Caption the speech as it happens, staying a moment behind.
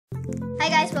Hi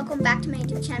guys, welcome back to my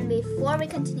YouTube channel. Before we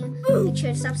continue, make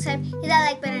sure to subscribe, hit that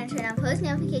like button, and turn on post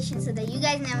notifications so that you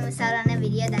guys never miss out on a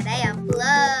video that I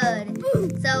upload.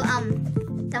 So,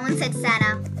 someone said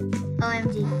Santa.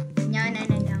 OMG.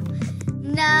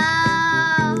 No.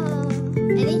 I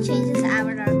need to change this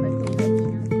avatar quickly,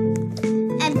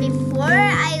 And before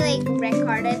I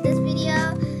recorded this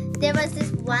video, there was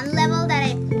this one level that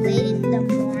I played in the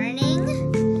morning,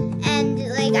 and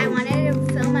I wanted to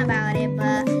film about it,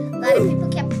 but a lot of people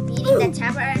kept beating the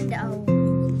tower,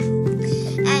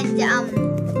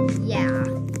 yeah.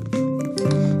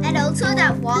 And also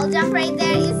that wall jump right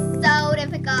there is so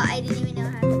difficult. I didn't even know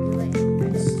how to do it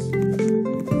first.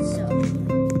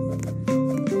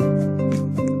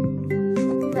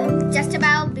 But just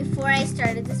about before I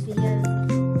started this video.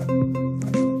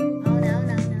 Oh no.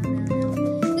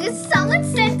 Because someone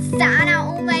said Santa.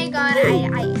 Oh my god, I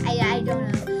don't know.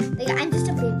 I'm just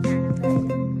a big fan of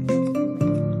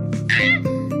it.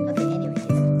 Okay, anyways.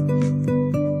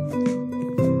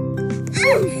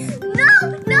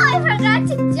 No, I forgot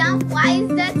to jump. Why is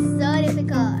that so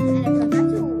difficult? And I forgot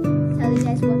to tell you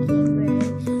guys what game we're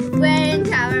in. We're in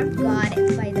Tower of God,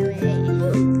 by the way.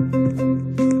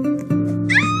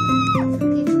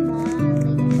 Okay, come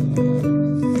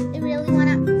on. I really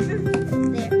wanna.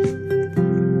 There.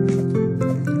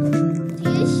 To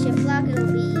use shift lock,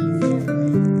 it'll be easier.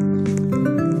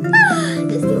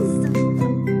 This thing's so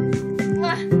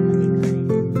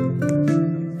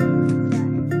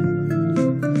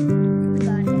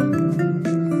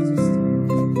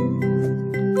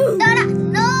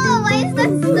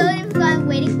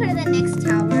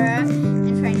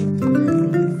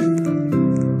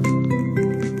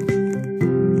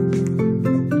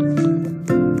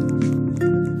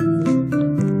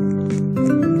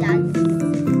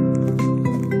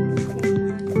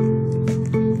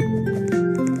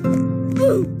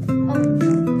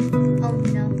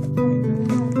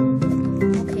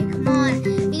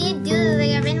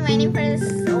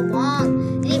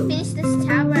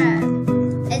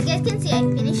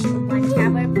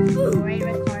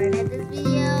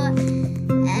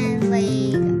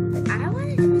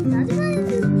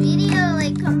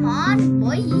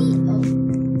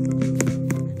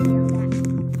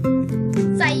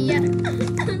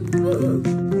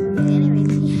Anyways,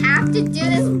 we have to do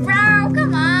this, bro.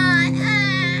 Come on.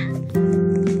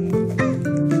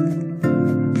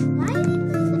 Why did we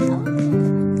even open?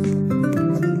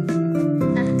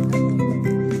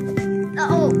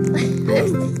 Oh,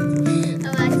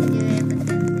 about to do it, but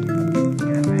then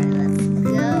alright, let's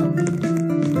go.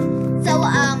 So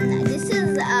this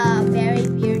is a very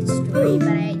weird story,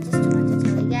 but I just want to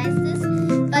tell you guys this.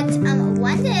 But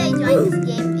one day I joined this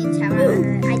game in Tower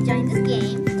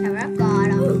of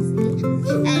God,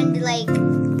 obviously, and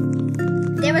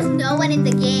there was no one in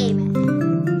the game,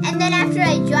 and then after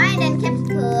I joined and kept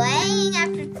playing,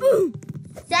 after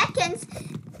seconds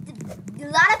a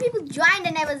lot of people joined,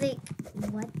 and I was like,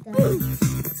 what the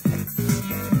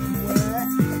what?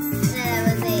 And then I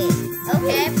was like,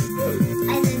 okay,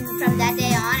 and then from that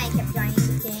day on I kept joining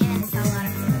the game, and I saw a lot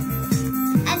of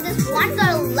people, and this one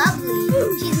girl, Lovely,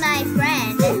 she's my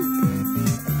friend.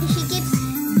 She keeps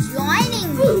joining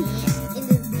me in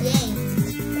this game,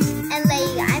 and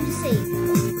I'm just like,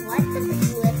 what the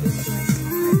flip is going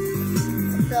on?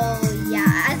 So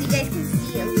yeah, as you guys can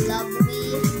see, Lovely,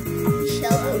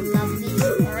 official Lovely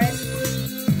Forest.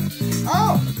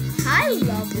 Oh, hi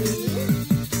Lovely.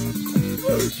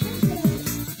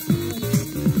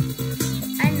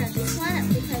 I don't know this one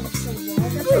because it's the wall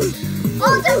jumps.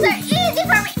 Wall jumps are easy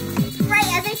for me. Right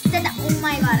as I said that, oh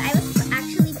my god, I was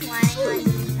actually planning on doing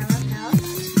Tower of Hell.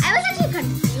 I was actually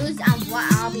confused on what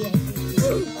obby I should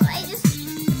do, so I just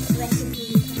went to do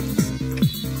something.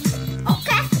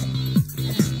 Okay.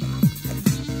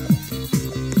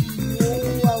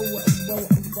 Whoa.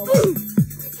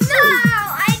 No,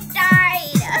 I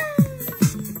died.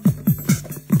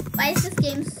 Why is this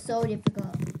game so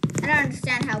difficult? I don't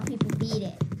understand how people beat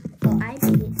it. Oh, I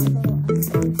beat it, so I don't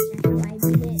understand how I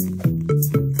beat it.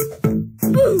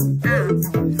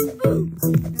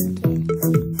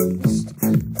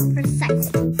 Precise.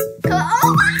 Come on.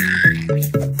 Oh!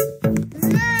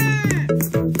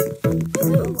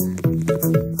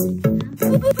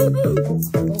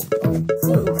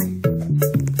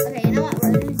 Okay, you know what?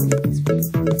 We're gonna do this way.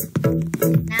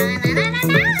 Na.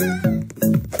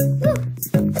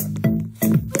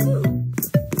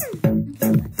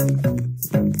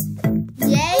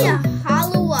 Yay, a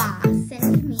Halua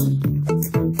sent me.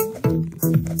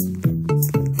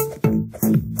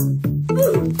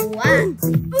 What?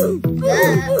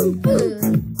 Okay.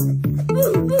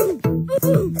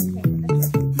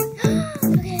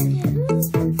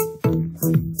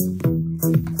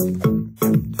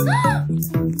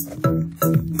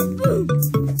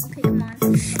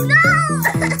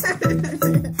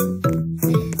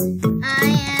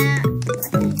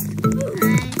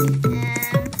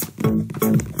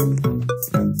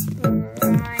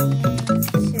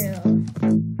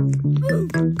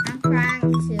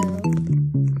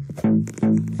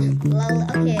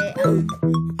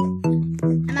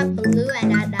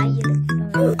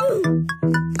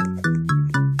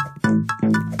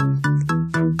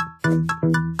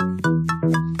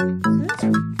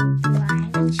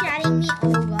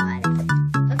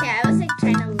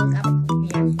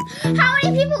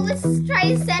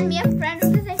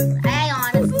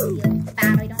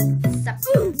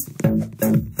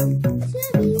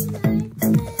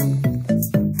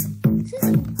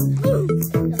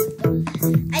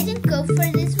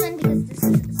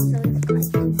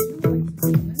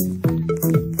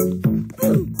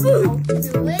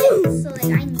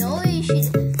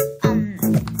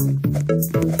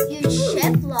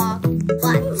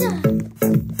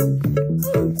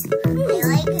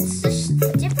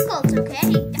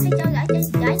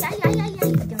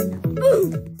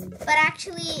 But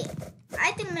actually,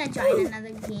 I think I'm gonna join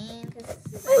another game.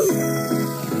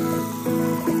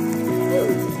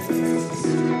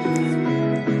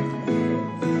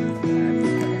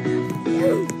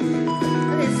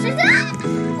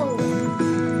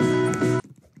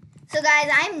 So guys,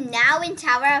 I'm now in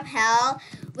Tower of Hell,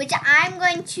 which I'm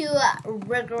going to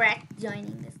regret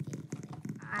joining this game.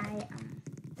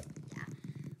 Yeah.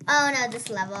 Oh no, this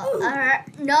level.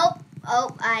 Nope.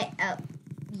 Oh,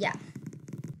 yeah.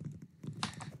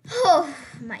 Oh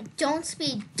my! Don't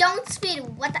speed!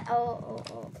 What the? Oh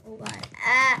god.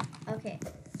 Okay.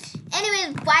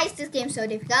 Anyways, why is this game so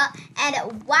difficult? And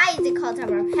why is it called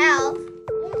Tower of Hell?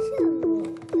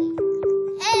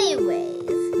 Anyways,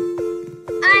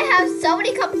 I have so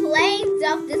many complaints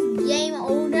of this game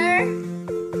owner.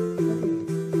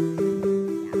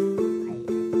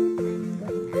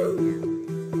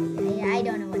 I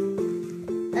don't know what.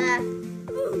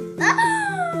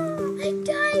 I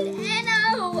died.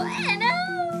 Anno.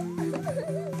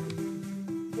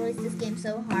 Why is this game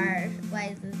so hard? Why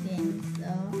is this game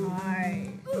so hard?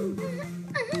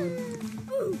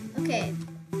 Okay.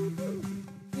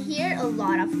 I hear a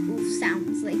lot of oof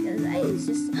sounds like this. It's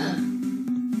just.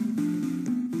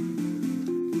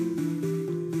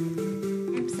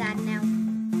 I'm sad now.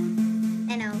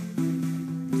 I know.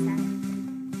 I'm sad.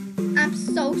 I'm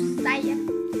so sad.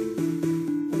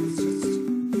 Let's just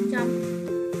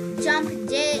jump.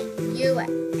 J-U-M-E.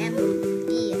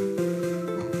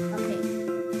 Okay.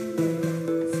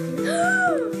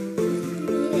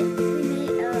 We made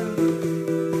it.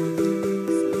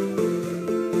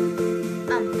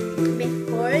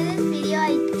 Before this video, I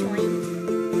joined.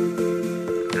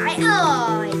 I did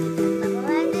that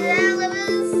level.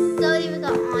 Is so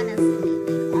difficult, honestly.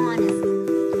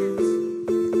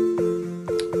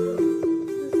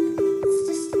 It's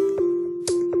just.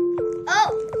 Oh,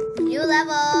 new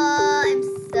level. I'm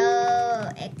so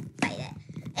excited.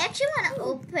 I actually want to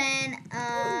open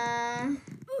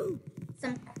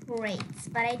some crates,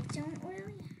 but I don't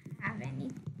really have any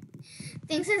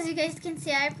things. As you guys can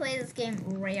see, I play this game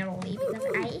rarely because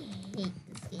I hate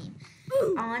this game.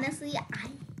 Honestly, I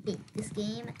hate this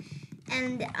game.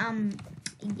 And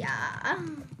yeah,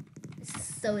 it's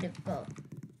so difficult.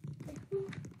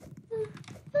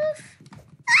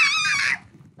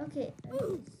 Okay,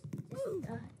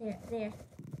 there.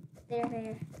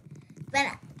 But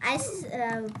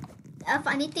a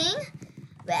funny thing,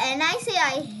 when I say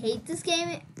I hate this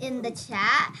game in the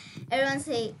chat, everyone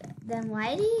say, then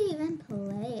why do you even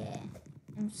play it?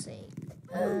 I'm just like,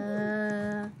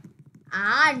 no.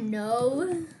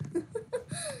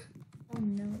 Oh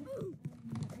no.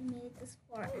 I made it this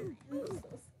far and I'm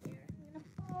so scared. I'm gonna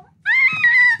fall.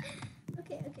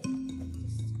 Okay.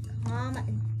 Just calm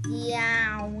down.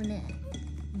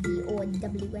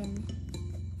 D-O-W-N.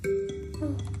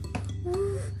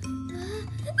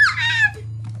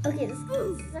 Okay, this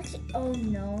is actually. Oh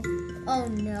no.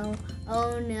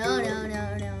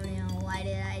 Why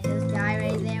did I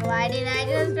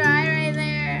just die right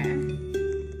there?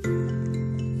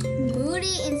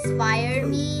 Moody inspired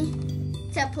me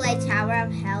to play Tower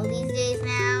of Hell these days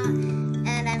now,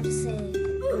 and I'm just saying,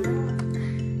 even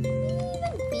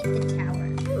beat the tower.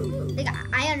 Like,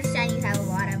 I understand you have a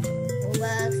lot of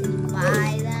Robux and you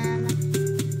buy them,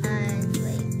 and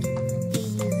like you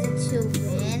use it to win.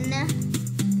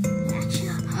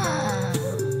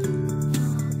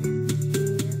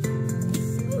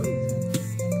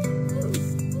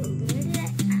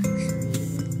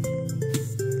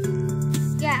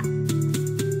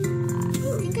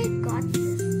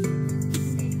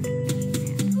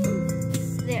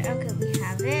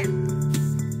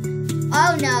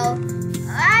 Oh no,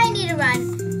 I need to run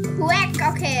quick.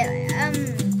 Okay,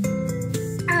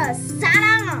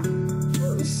 Sarah,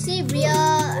 is she real?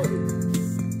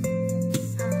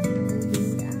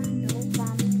 No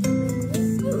bombing.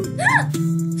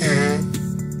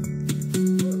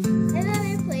 And then I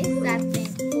place that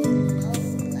thing. Oh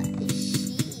no, is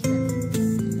she even?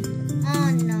 Oh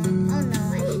no,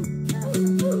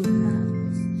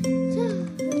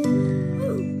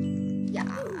 yeah,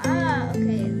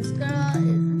 okay, this girl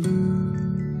is.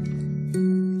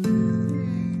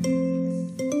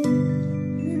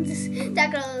 That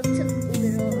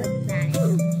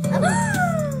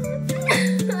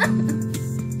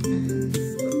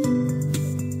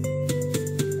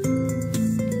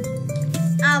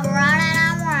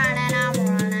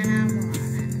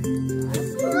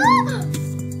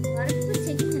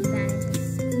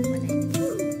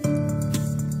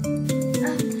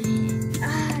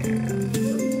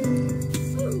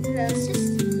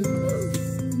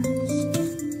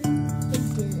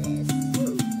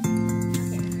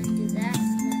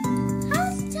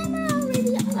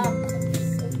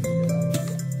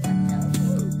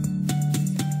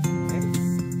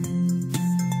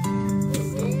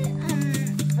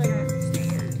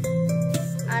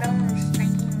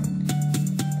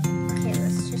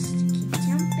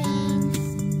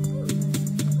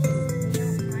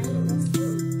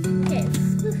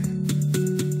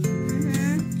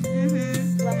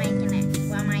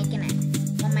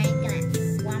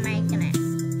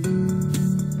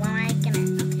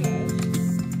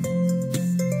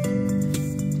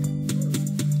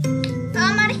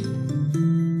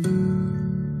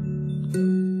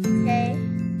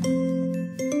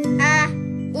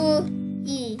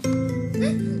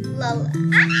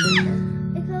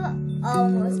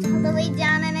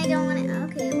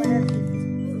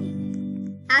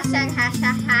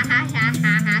hashtags.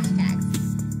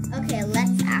 Okay,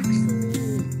 let's actually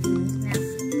do this now.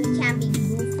 We can't be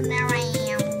goofing around.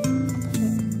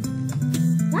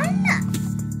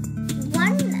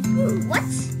 What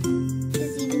is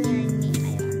even your name? I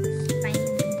don't find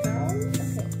girl.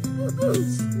 Okay. We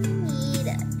need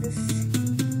this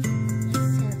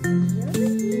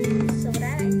interview. So what I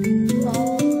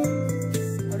call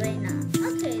Lorena.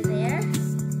 Okay, there.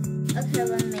 Okay,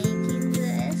 we're making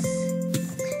this.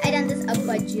 I've done this a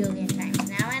bajillion times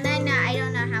now, and I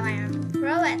don't know how I am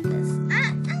pro at this.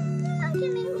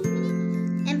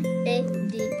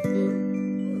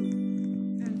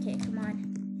 Okay, come on.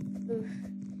 Oof.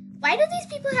 Why do these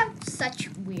people have such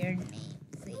weird names?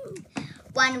 Like,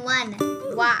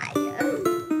 1-1. Why?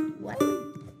 What?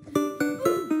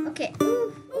 Okay.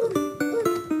 Oof, oof,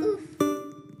 oof, oof.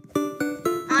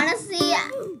 Honestly,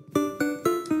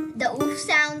 the oof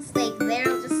sounds like they're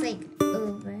just like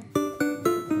over.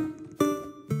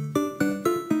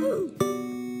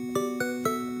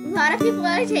 A lot of people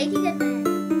are taking advantage.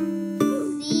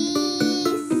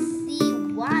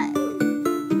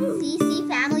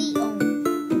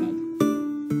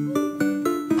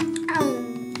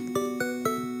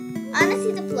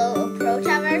 Honestly, the pro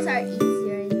towers are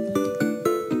easier, I think.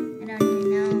 I don't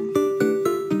even know.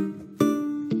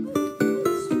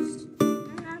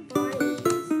 Our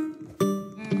bodies.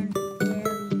 And there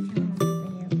we come.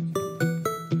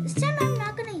 This time I'm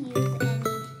not gonna use any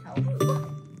help.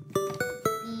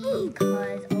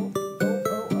 Because,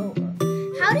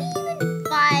 how do you even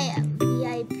buy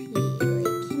VIP?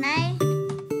 Like, can I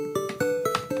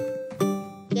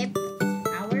get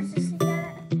powers just like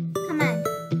that? Come on.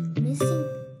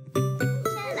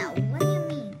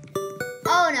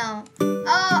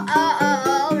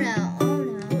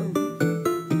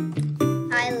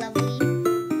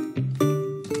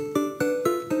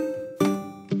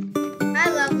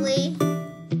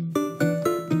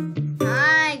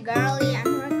 Hi, girlie.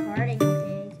 I'm recording,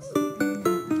 okay?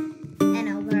 I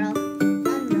know, girl.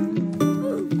 Oh, no.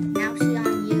 Now she's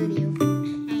on YouTube.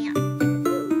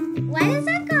 Why does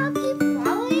that girl keep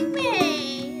following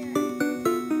me?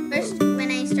 First, when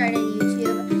I started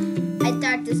YouTube, I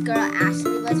thought this girl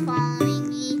Ashley was following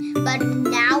me. But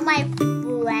now my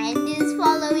friend is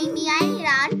following me. I need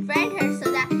to unfriend her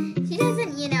so that she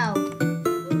doesn't,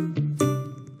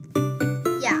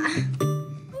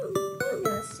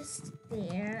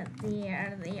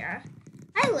 There.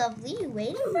 Hi, Lovely. You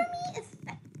waiting for me?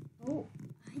 Oh,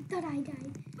 I thought I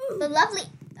died. But Lovely.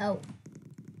 Oh,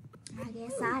 I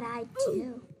guess I died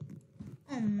too.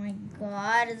 Oh my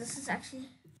God. This is actually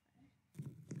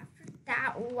after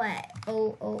that. What?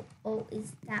 Oh,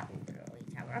 is that literally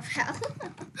Tower of Hell?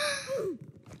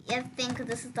 You think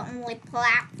this is the only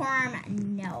platform?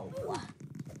 No.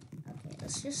 Okay,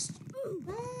 let's just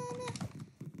run.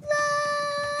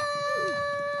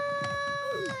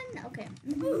 Okay.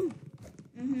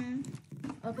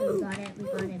 Okay, we got it.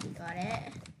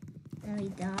 Then we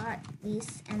dot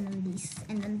this, and then this,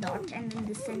 and then dot, and then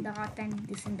this, and dot, and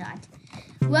this, and dot.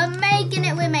 We're making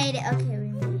it. We made it. Okay,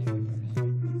 we made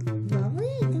it. Lovely,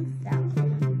 I think fell. I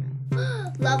don't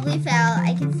know. Lovely fell.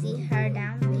 I can see her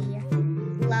down there.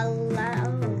 La la.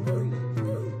 Oh.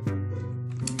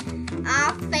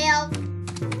 I fell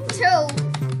too,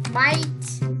 mate.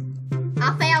 I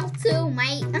fell too,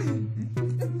 mate.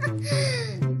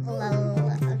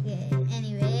 Okay,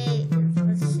 anyway,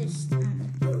 let's just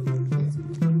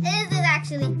this is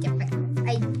actually difficult.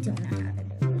 I don't know how to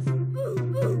do this.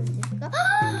 This is difficult.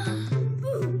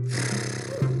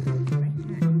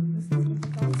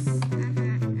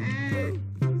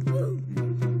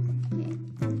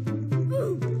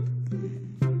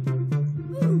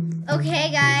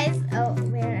 Okay, guys. Oh,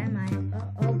 where am I?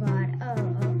 Oh God.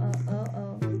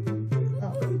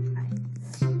 Hi.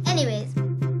 Anyways,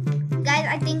 guys,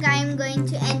 I think I'm going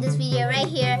to end this video right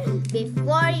here.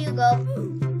 Before you go,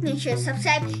 make sure to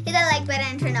subscribe, hit the like button,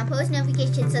 and turn on post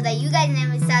notifications so that you guys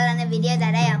never miss out on a video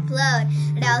that I upload.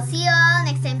 And I'll see you all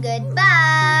next time.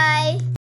 Goodbye.